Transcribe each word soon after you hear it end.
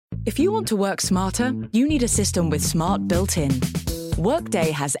If you want to work smarter, you need a system with smart built-in. Workday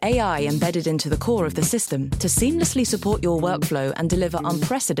has AI embedded into the core of the system to seamlessly support your workflow and deliver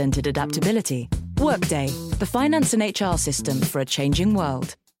unprecedented adaptability. Workday, the finance and HR system for a changing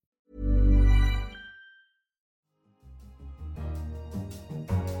world.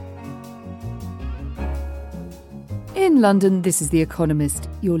 In London, this is The Economist.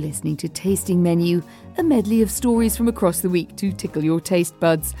 You're listening to Tasting Menu, a medley of stories from across the week to tickle your taste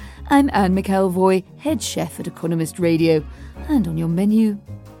buds. I'm Anne McElvoy, head chef at Economist Radio. And on your menu,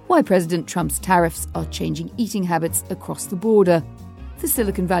 why President Trump's tariffs are changing eating habits across the border. The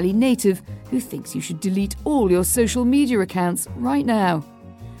Silicon Valley native who thinks you should delete all your social media accounts right now.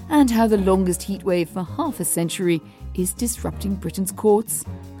 And how the longest heatwave for half a century is disrupting Britain's courts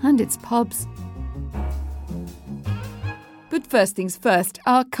and its pubs. But first things first,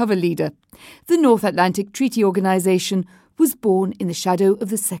 our cover leader. The North Atlantic Treaty Organisation was born in the shadow of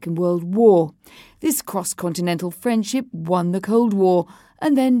the Second World War. This cross-continental friendship won the Cold War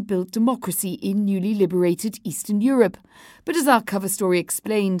and then built democracy in newly liberated Eastern Europe. But as our cover story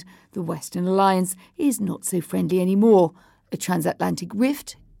explained, the Western Alliance is not so friendly anymore. A transatlantic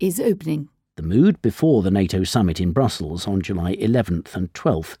rift is opening. The mood before the NATO summit in Brussels on July 11th and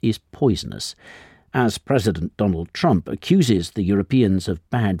 12th is poisonous. As President Donald Trump accuses the Europeans of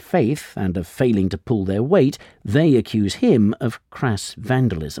bad faith and of failing to pull their weight, they accuse him of crass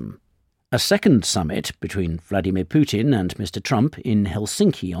vandalism. A second summit between Vladimir Putin and Mr. Trump in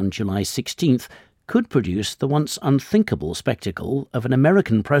Helsinki on July 16th could produce the once unthinkable spectacle of an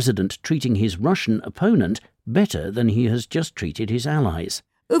American president treating his Russian opponent better than he has just treated his allies.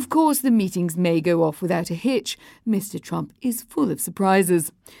 Of course, the meetings may go off without a hitch. Mr. Trump is full of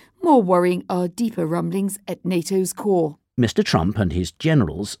surprises. More worrying are deeper rumblings at NATO's core. Mr. Trump and his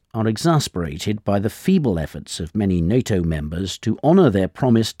generals are exasperated by the feeble efforts of many NATO members to honour their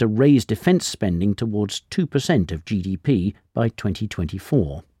promise to raise defence spending towards 2% of GDP by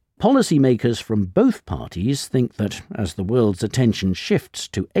 2024. Policymakers from both parties think that, as the world's attention shifts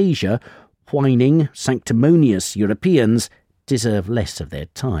to Asia, whining, sanctimonious Europeans deserve less of their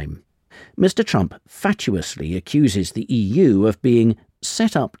time. Mr. Trump fatuously accuses the EU of being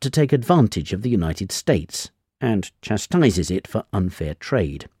set up to take advantage of the United States and chastises it for unfair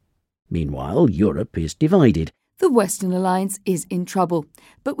trade. Meanwhile, Europe is divided. The Western Alliance is in trouble,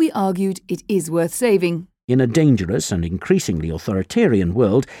 but we argued it is worth saving. In a dangerous and increasingly authoritarian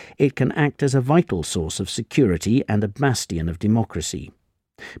world, it can act as a vital source of security and a bastion of democracy.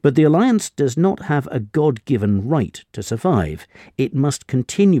 But the alliance does not have a God-given right to survive. It must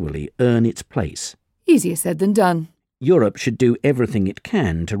continually earn its place. Easier said than done. Europe should do everything it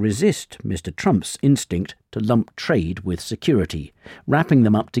can to resist Mr. Trump's instinct to lump trade with security. Wrapping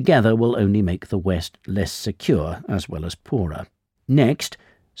them up together will only make the West less secure as well as poorer. Next,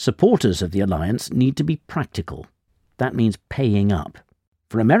 supporters of the alliance need to be practical. That means paying up.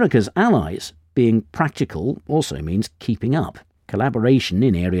 For America's allies, being practical also means keeping up. Collaboration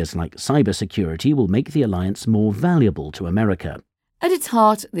in areas like cybersecurity will make the alliance more valuable to America. At its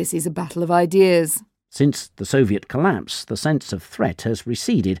heart, this is a battle of ideas. Since the Soviet collapse, the sense of threat has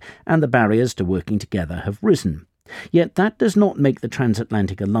receded and the barriers to working together have risen. Yet that does not make the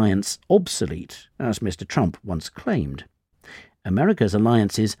transatlantic alliance obsolete, as Mr. Trump once claimed. America's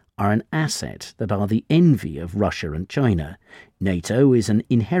alliances are an asset that are the envy of Russia and China. NATO is an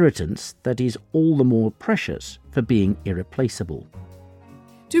inheritance that is all the more precious for being irreplaceable.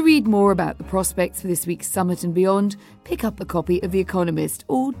 To read more about the prospects for this week's summit and beyond, pick up a copy of The Economist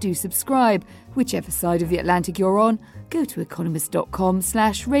or do subscribe. Whichever side of the Atlantic you're on, go to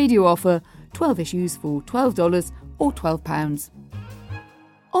economist.com/radio offer, 12 issues for $12 or £12.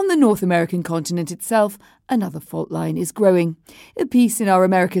 On the North American continent itself, another fault line is growing. A piece in our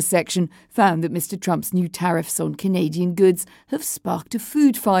Americas section found that Mr. Trump's new tariffs on Canadian goods have sparked a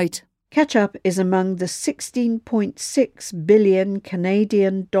food fight. Ketchup is among the 16.6 billion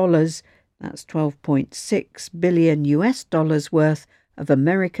Canadian dollars, that's 12.6 billion US dollars worth of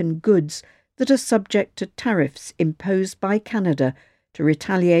American goods that are subject to tariffs imposed by Canada to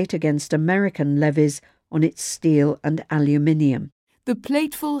retaliate against American levies on its steel and aluminium. The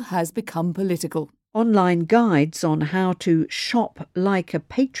plateful has become political. Online guides on how to shop like a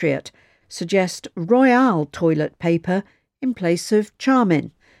patriot suggest Royale toilet paper in place of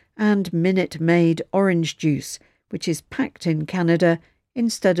Charmin, and Minute Maid orange juice, which is packed in Canada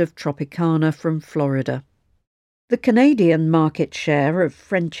instead of Tropicana from Florida. The Canadian market share of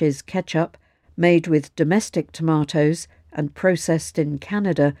French's ketchup, made with domestic tomatoes and processed in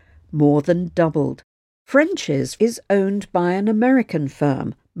Canada, more than doubled. French's is owned by an American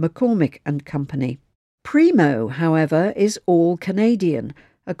firm, McCormick and Company. Primo, however, is all Canadian,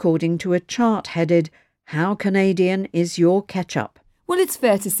 according to a chart headed "How Canadian is Your Ketchup?" Well, it's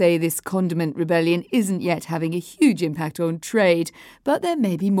fair to say this condiment rebellion isn't yet having a huge impact on trade, but there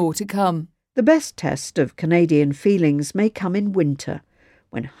may be more to come. The best test of Canadian feelings may come in winter,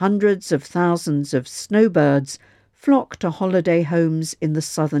 when hundreds of thousands of snowbirds flock to holiday homes in the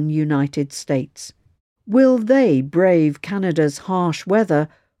southern United States. Will they brave Canada's harsh weather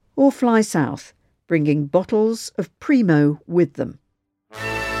or fly south, bringing bottles of Primo with them?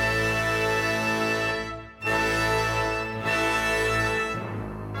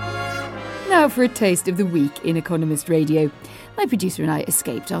 Now for a taste of the week in Economist Radio. My producer and I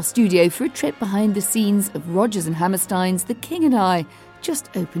escaped our studio for a trip behind the scenes of Rodgers and Hammerstein's The King and I, just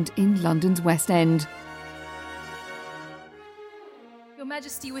opened in London's West End. Your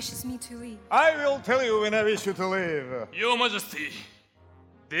Majesty wishes me to leave. I will tell you when I wish you to leave. Your Majesty,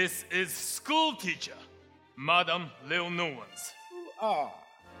 this is school teacher, Madame Leonowens.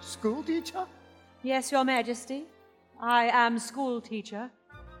 School teacher? Yes, Your Majesty. I am school teacher.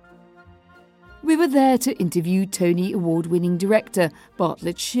 We were there to interview Tony Award-winning director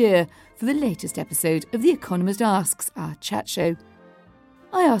Bartlett Sher for the latest episode of The Economist Asks, our chat show.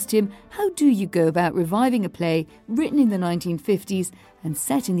 I asked him, how do you go about reviving a play written in the 1950s and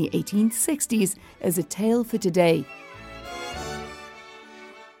set in the 1860s as a tale for today?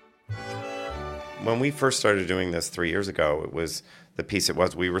 When we first started doing this 3 years ago,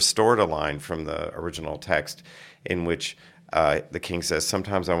 we restored a line from the original text in which the king says,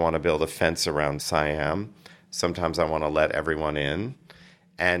 sometimes I want to build a fence around Siam, sometimes I want to let everyone in.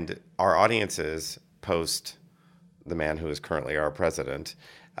 And our audiences, post the man who is currently our president,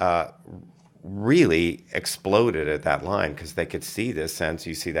 really exploded at that line because they could see this sense.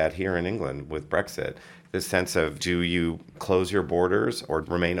 You see that here in England with Brexit, this sense of, do you close your borders or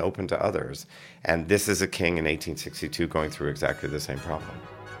remain open to others? And this is a king in 1862 going through exactly the same problem.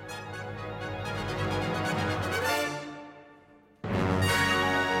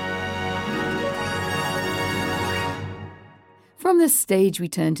 From the stage we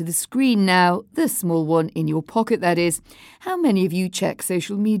turn to the screen now, the small one in your pocket that is. How many of you check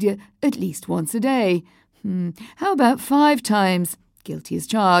social media at least once a day? How about 5 times? Guilty as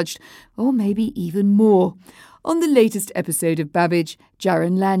charged. Or maybe even more. On the latest episode of Babbage,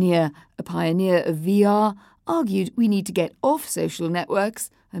 Jaron Lanier, a pioneer of VR, argued we need to get off social networks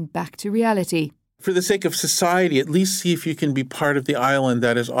and back to reality. For the sake of society, at least see if you can be part of the island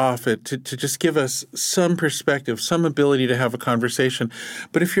that is off it, to just give us some perspective, some ability to have a conversation.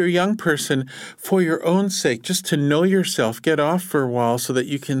 But if you're a young person, for your own sake, just to know yourself, get off for a while so that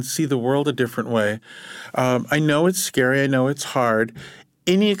you can see the world a different way. I know it's scary. I know it's hard.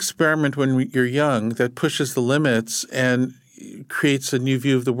 Any experiment when you're young that pushes the limits and creates a new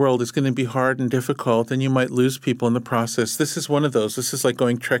view of the world is going to be hard and difficult, and you might lose people in the process. This is one of those. This is like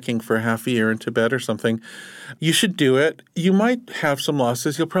going trekking for half a year in Tibet or something. You should do it. You might have some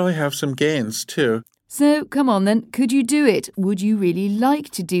losses. You'll probably have some gains too. So, come on then. Could you do it? Would you really like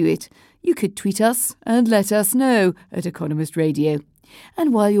to do it? You could tweet us and let us know at Economist Radio.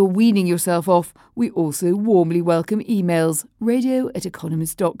 And while you're weaning yourself off, we also warmly welcome emails,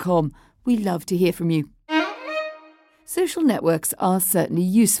 radio@economist.com. We love to hear from you. Social networks are certainly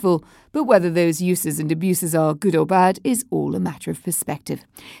useful, but whether those uses and abuses are good or bad is all a matter of perspective.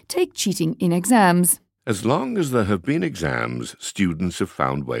 Take cheating in exams. As long as there have been exams, students have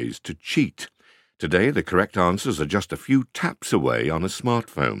found ways to cheat. Today, the correct answers are just a few taps away on a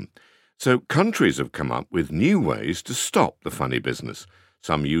smartphone. So countries have come up with new ways to stop the funny business.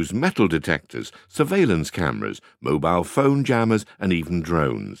 Some use metal detectors, surveillance cameras, mobile phone jammers, and even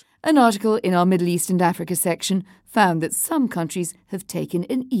drones. An article in our Middle East and Africa section found that some countries have taken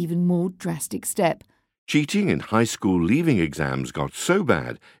an even more drastic step. Cheating in high school leaving exams got so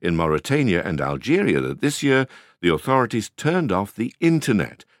bad in Mauritania and Algeria that this year the authorities turned off the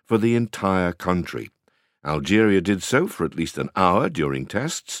internet for the entire country. Algeria did so for at least an hour during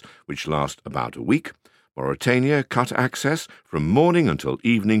tests, which last about a week. Mauritania cut access from morning until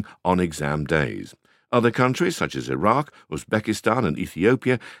evening on exam days. Other countries, such as Iraq, Uzbekistan and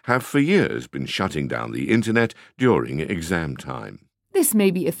Ethiopia, have for years been shutting down the internet during exam time. This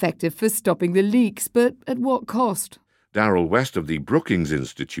may be effective for stopping the leaks, but at what cost? Darrell West of the Brookings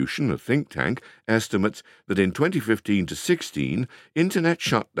Institution, a think tank, estimates that in 2015 to 16, internet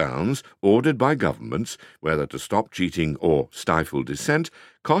shutdowns ordered by governments, whether to stop cheating or stifle dissent,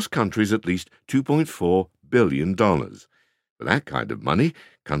 cost countries at least $2.4 billion. For that kind of money,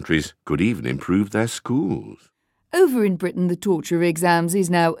 countries could even improve their schools. Over in Britain, the torture of exams is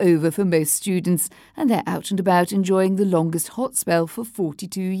now over for most students, and they're out and about enjoying the longest hot spell for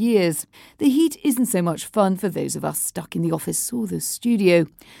 42 years. The heat isn't so much fun for those of us stuck in the office or the studio.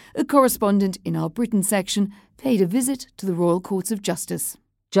 A correspondent in our Britain section paid a visit to the Royal Courts of Justice.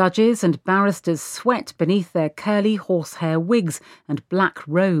 Judges and barristers sweat beneath their curly horsehair wigs and black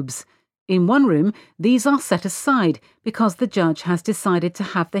robes. In one room, these are set aside because the judge has decided to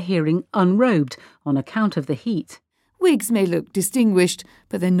have the hearing unrobed on account of the heat. Wigs may look distinguished,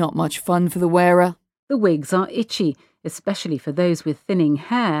 but they're not much fun for the wearer. The wigs are itchy, especially for those with thinning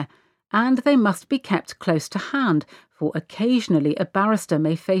hair, and they must be kept close to hand, for occasionally a barrister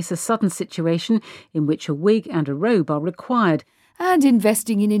may face a sudden situation in which a wig and a robe are required. And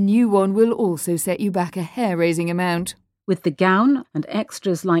investing in a new one will also set you back a hair-raising amount. With the gown and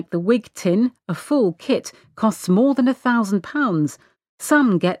extras like the wig tin, a full kit costs more than £1,000.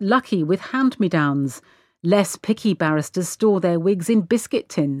 Some get lucky with hand-me-downs. Less picky barristers store their wigs in biscuit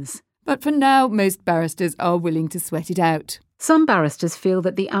tins. But for now, most barristers are willing to sweat it out. Some barristers feel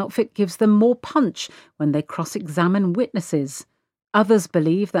that the outfit gives them more punch when they cross-examine witnesses. Others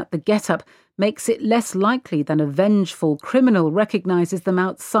believe that the get-up makes it less likely that a vengeful criminal recognises them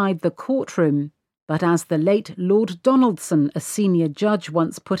outside the courtroom. But as the late Lord Donaldson, a senior judge,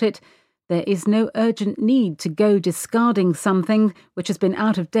 once put it, there is no urgent need to go discarding something which has been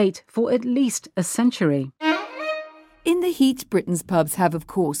out of date for at least a century. In the heat, Britain's pubs have, of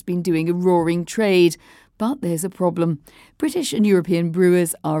course, been doing a roaring trade. But there's a problem. British and European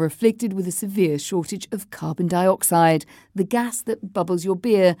brewers are afflicted with a severe shortage of carbon dioxide, the gas that bubbles your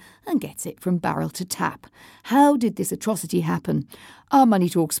beer and gets it from barrel to tap. How did this atrocity happen? Our Money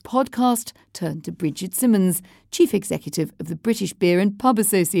Talks podcast turned to Bridget Simmons, Chief Executive of the British Beer and Pub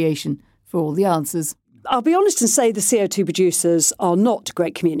Association, for all the answers. I'll be honest and say the CO2 producers are not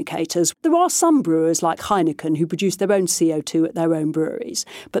great communicators. There are some brewers like Heineken who produce their own CO2 at their own breweries.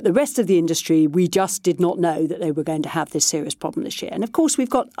 But the rest of the industry, we just did not know that they were going to have this serious problem this year. And of course, we've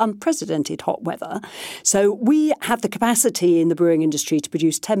got unprecedented hot weather. So we have the capacity in the brewing industry to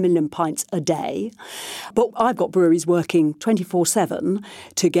produce 10 million pints a day. But I've got breweries working 24/7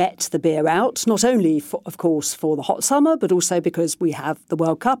 to get the beer out, not only, of course, for the hot summer, but also because we have the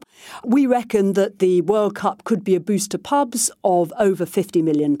World Cup. We reckon that the World Cup could be a boost to pubs of over £50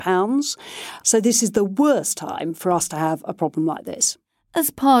 million. So this is the worst time for us to have a problem like this. As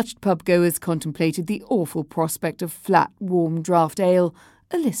parched pub-goers contemplated the awful prospect of flat, warm draft ale,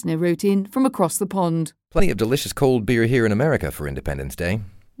 a listener wrote in from across the pond. Plenty of delicious cold beer here in America for Independence Day.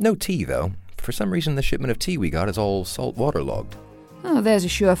 No tea, though. For some reason, the shipment of tea we got is all salt waterlogged. Oh, there's a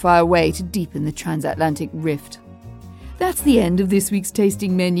surefire way to deepen the transatlantic rift. That's the end of this week's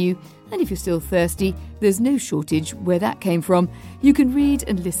tasting menu. And if you're still thirsty, there's no shortage where that came from. You can read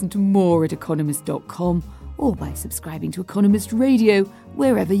and listen to more at economist.com or by subscribing to Economist Radio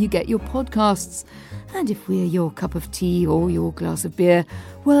wherever you get your podcasts. And if we're your cup of tea or your glass of beer,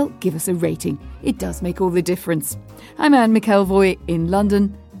 well, give us a rating. It does make all the difference. I'm Anne McElvoy in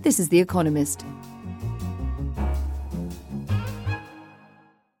London. This is The Economist.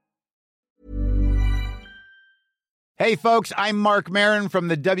 Hey folks, I'm Mark Maron from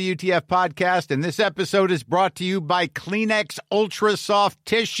the WTF Podcast, and this episode is brought to you by Kleenex Ultra Soft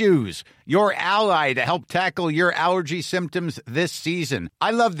Tissues, your ally to help tackle your allergy symptoms this season. I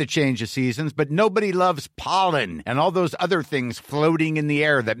love the change of seasons, but nobody loves pollen and all those other things floating in the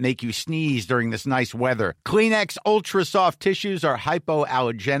air that make you sneeze during this nice weather. Kleenex Ultra Soft Tissues are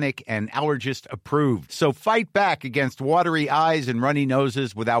hypoallergenic and allergist approved, so fight back against watery eyes and runny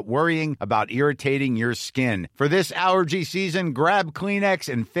noses without worrying about irritating your skin. For this allergy season, grab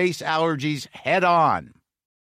Kleenex and face allergies head on.